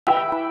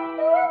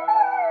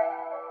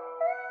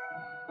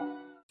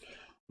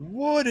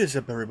What is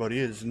up, everybody?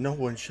 It is No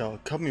One Shall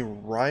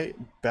coming right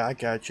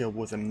back at you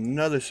with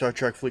another Star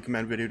Trek Fleet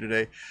Command video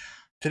today.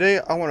 Today,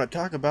 I want to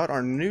talk about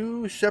our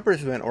new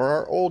Separatist event, or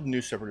our old new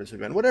Separatist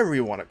event, whatever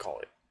you want to call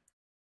it.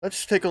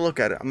 Let's take a look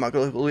at it. I'm not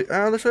going to let's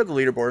look at the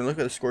leaderboard and look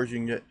at the scores you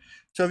can get.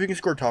 So if you can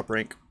score top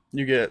rank,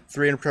 you get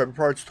 300 private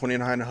parts,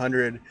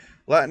 2,900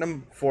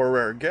 Platinum, 4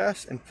 rare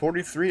gas, and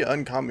 43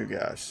 uncommon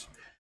gas.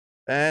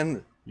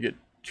 And you get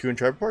 2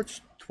 intrepid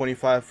parts,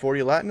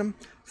 2540 Latinum,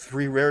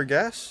 3 rare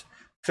gas,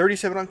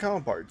 37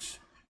 uncommon parts.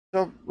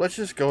 So let's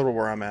just go to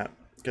where I'm at,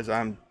 because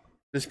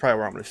this is probably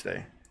where I'm going to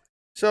stay.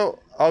 So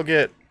I'll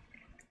get,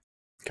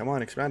 come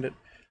on, expand it.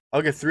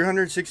 I'll get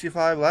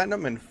 365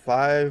 Latinum and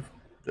 5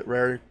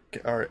 rare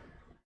or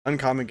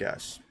uncommon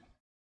gas.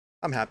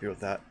 I'm happy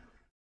with that.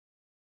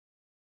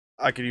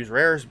 I could use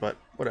rares, but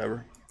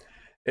whatever.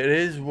 It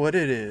is what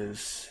it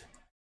is.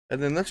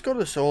 And then let's go to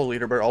the solo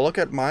leaderboard. I'll look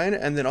at mine,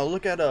 and then I'll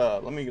look at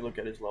let me look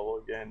at his level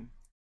again.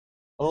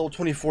 Level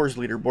 24's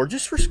leaderboard,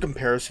 just for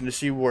comparison to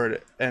see where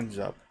it ends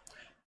up.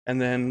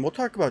 And then we'll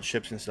talk about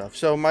ships and stuff.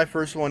 So my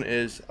first one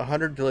is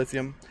 100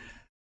 dilithium,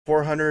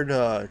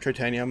 400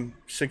 titanium,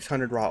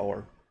 600 raw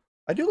ore.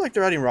 I do like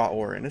they're adding raw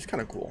ore in, it's kind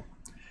of cool.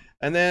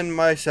 And then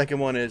my second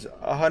one is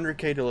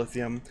 100k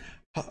dilithium,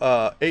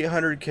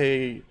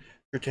 800k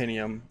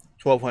titanium,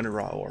 1200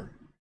 raw ore.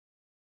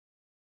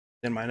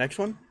 Then my next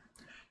one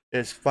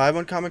is 5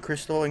 uncommon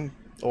crystal and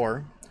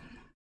ore,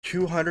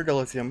 200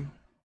 dilithium,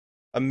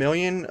 a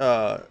million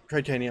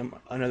titanium,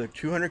 another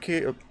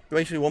 200k,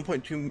 basically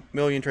 1.2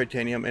 million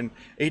titanium, and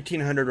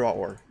 1800 raw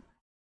ore.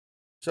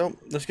 So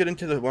let's get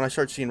into when I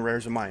start seeing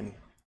rares of mine.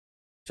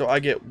 So I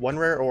get 1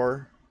 rare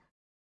ore,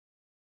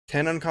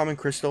 10 uncommon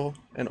crystal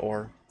and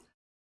ore,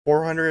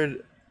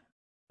 400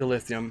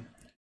 dilithium,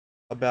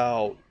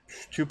 about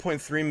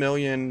 2.3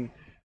 million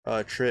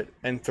trit,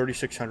 and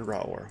 3600 raw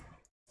ore.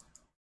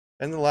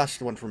 And the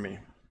last one for me.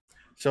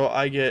 So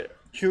I get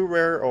 2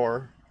 rare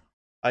ore,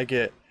 I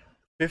get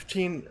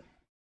 15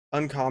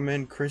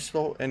 uncommon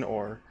crystal and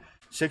ore,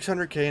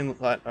 600k in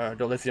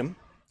dilithium.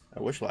 I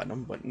wish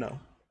platinum, but no,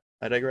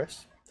 I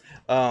digress.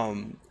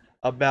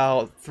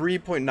 About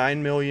 3.9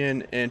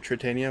 million in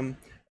titanium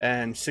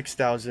and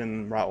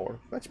 6,000 raw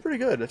ore. That's pretty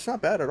good. That's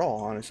not bad at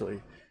all,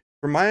 honestly.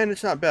 For my end,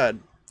 it's not bad.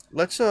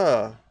 Let's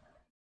look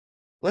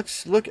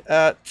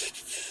at.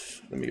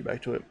 Let me get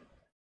back to it.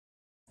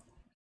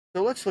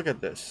 So let's look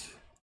at this.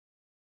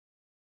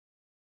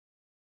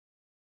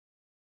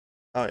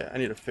 Oh yeah, I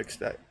need to fix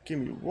that. Give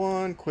me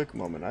one quick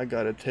moment. I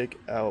gotta take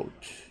out.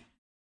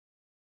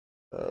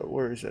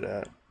 Where is it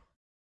at?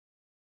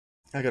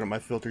 I got my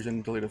filters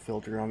and delete a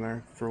filter on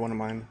there for one of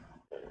mine.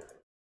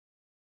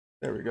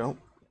 There we go.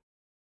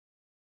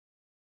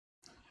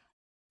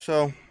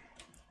 So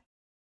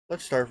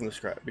let's start from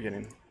the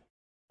beginning,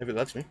 if it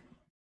lets me.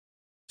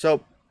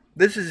 So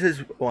this is his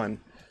one.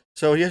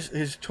 So he has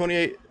his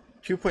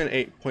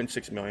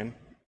 2.8.6 million,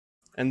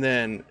 and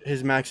then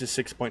his max is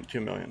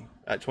 6.2 million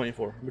at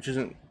 24, which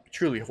isn't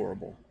truly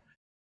horrible.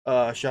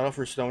 Shout out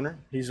for Stoner.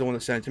 He's the one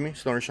that sent it to me.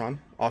 Stoner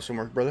Sean, awesome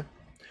work, brother.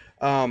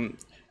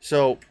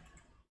 So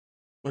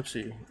let's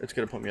see. It's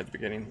gonna put me at the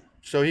beginning.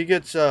 So he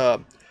gets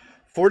 40k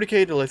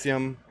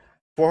dilithium,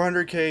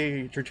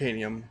 400k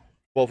titanium,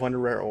 1200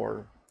 rare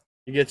ore.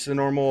 He gets the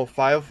normal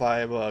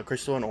 505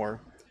 crystal and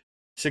ore,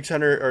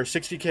 600 or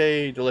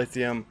 60k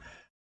dilithium,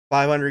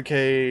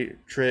 500k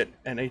trit,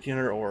 and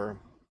 1800 ore.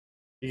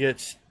 He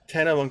gets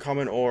 10 of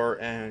uncommon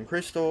ore and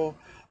crystal,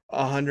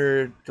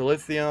 100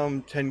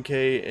 dilithium,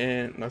 10k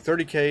in no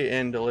 30k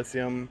in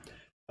dilithium,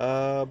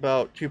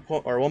 about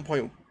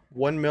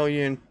 1.1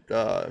 million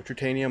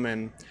titanium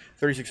and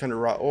 3600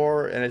 raw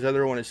ore, and his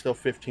other one is still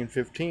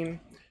 1515.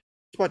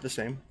 It's about the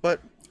same, but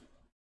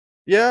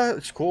yeah,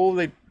 it's cool.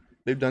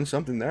 They've done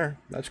something there.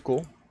 That's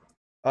cool.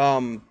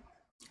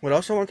 What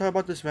else I want to talk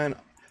about this, man?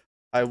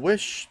 I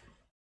wish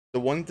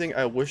the one thing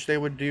I wish they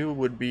would do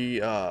would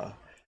be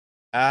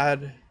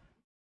add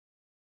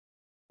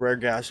rare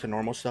gas to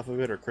normal stuff of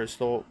it, or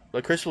crystal.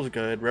 The crystal's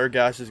good. Rare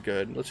gas is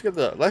good. Let's look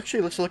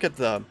at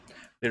the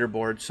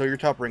leaderboard. So your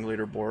top ring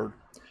leaderboard,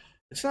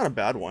 it's not a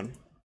bad one.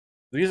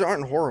 These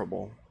aren't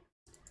horrible,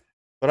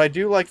 but I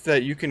do like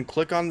that you can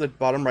click on the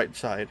bottom right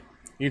side.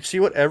 You can see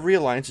what every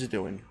alliance is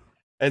doing,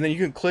 and then you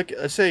can click.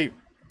 Let's say,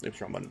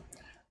 oops, wrong button.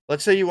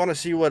 Let's say you want to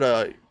see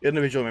what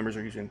individual members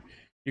are using.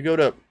 You go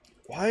to,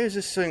 why is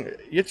this thing?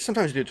 You have to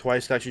sometimes do it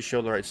twice to actually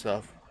show the right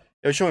stuff.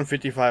 It was showing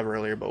 55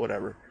 earlier, but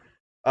whatever.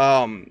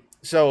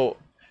 So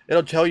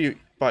it'll tell you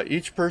by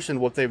each person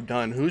what they've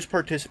done, who's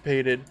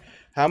participated,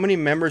 how many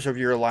members of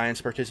your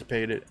alliance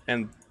participated,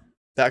 and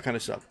that kind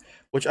of stuff,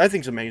 which I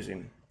think is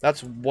amazing.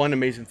 That's one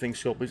amazing thing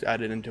Scope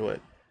added into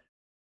it.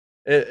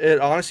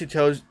 It honestly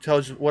tells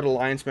what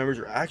alliance members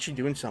are actually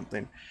doing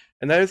something.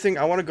 Another thing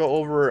I want to go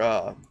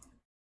over,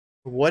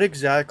 what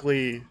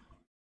exactly.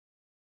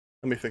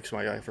 Let me fix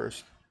my guy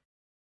first.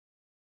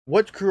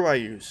 What crew I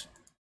use.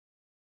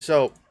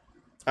 So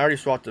I already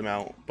swapped them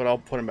out, but I'll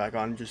put them back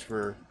on just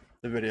for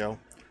the video.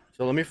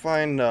 So let me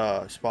find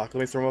Spock. Let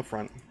me throw him up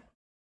front.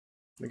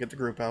 Let me get the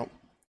group out.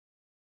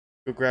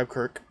 Go grab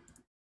Kirk.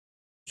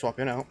 Swap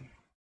in out.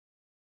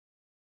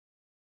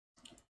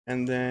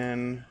 And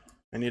then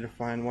I need to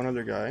find one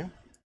other guy.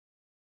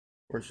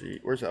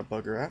 Where's that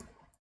bugger at?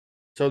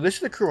 So this is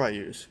the crew I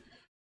use.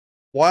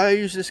 Why I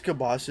use this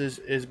bosses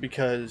is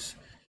because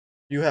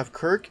you have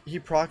Kirk, he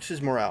procs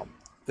his morale.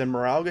 Then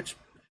morale gets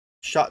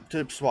shot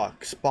to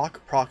Spock. Spock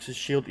procs his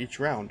shield each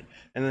round.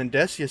 And then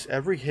Decius,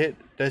 every hit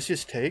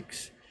Decius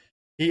takes,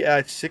 he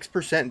adds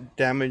 6%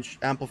 damage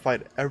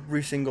amplified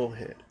every single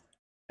hit.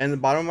 And the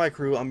bottom of my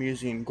crew, I'm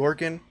using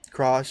Gorkin,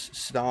 Cross,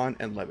 Stan,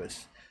 and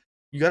Levis.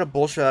 You gotta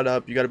bullshit that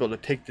up, you gotta be able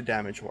to take the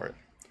damage for it.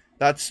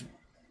 That's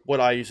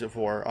what I use it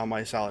for on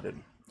my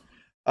Saladin.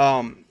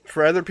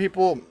 For other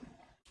people,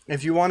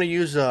 if you want to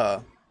use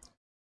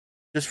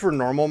just for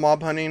normal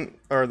mob hunting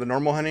or the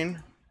normal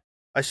hunting,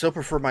 I still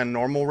prefer my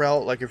normal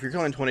route. Like if you're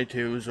killing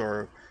 22s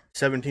or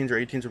 17s or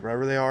 18s or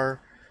whatever they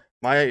are,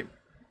 my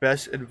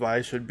best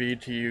advice would be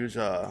to use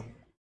let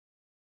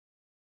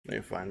me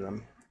find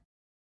them.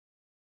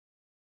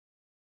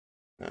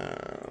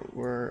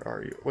 Where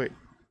are you? Wait,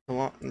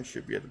 Talon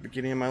should be at the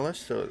beginning of my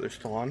list. So there's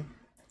Talon,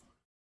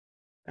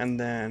 and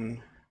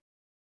then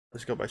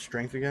let's go by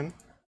strength again.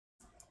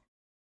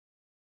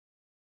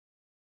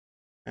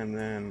 And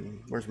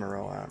then where's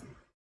Moreau at?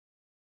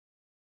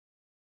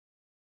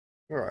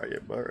 Where are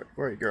you? Where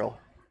are you, girl?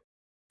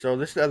 So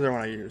this is the other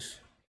one I use.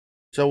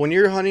 So when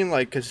you're hunting,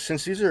 like, because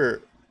since these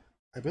are,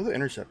 I believe the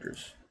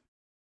interceptors.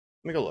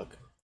 Let me go look,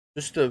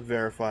 just to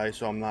verify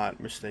so I'm not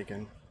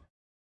mistaken.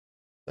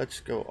 Let's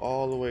go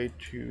all the way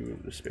to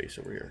the space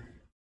over here.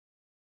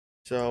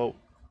 So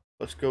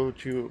let's go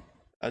to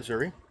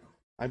Azuri.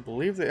 I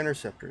believe the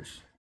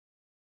interceptors.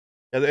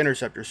 Yeah, the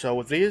interceptors. So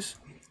with these,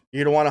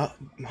 you don't want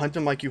to hunt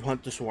them like you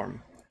hunt the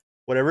swarm.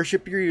 Whatever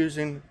ship you're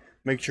using,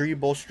 make sure you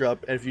bolster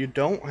up. And if you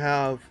don't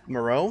have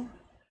Moreau,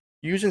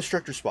 use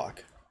Instructor Spock.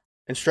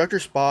 Instructor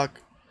Spock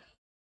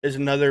is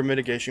another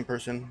mitigation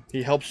person.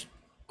 He helps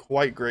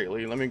quite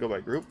greatly. Let me go by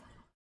group.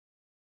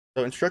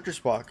 So Instructor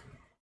Spock,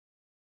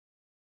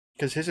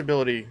 because his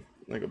ability,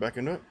 let me go back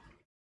into it.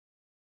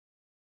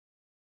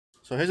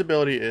 So his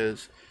ability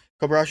is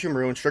Kobayashi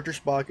Maru. Instructor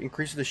Spock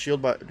increases the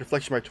shield by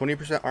deflection by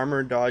 20%, armor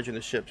and dodge in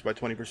the ships by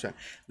 20%.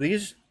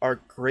 These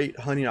are great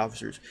hunting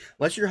officers.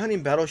 Unless you're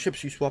hunting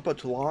battleships, you swap out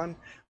Talon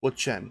with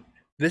Chen.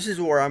 This is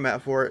where I'm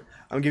at for it.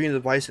 I'm giving you the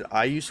advice that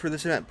I use for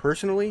this event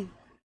personally.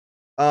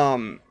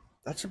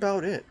 That's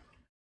about it.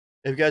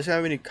 If you guys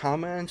have any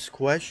comments,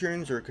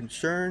 questions, or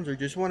concerns, or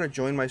just want to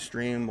join my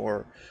stream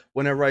or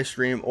whenever I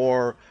stream,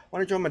 or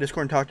want to join my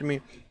Discord and talk to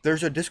me,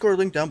 there's a Discord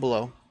link down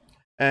below.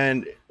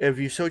 And if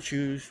you so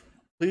choose,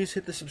 please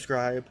hit the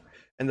subscribe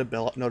and the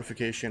bell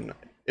notification.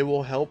 It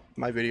will help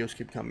my videos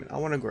keep coming. I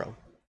want to grow.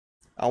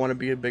 I want to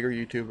be a bigger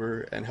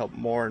YouTuber and help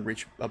more and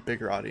reach a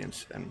bigger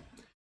audience and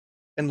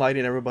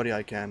enlighten everybody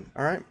I can.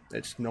 Alright,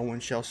 it's No One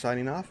Shell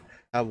signing off.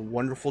 Have a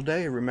wonderful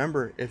day.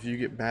 Remember, if you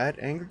get mad,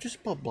 angry,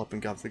 just bubble up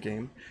and get off the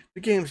game.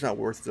 The game's not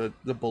worth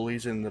the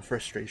bullies and the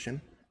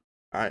frustration.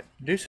 Alright,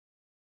 deuces.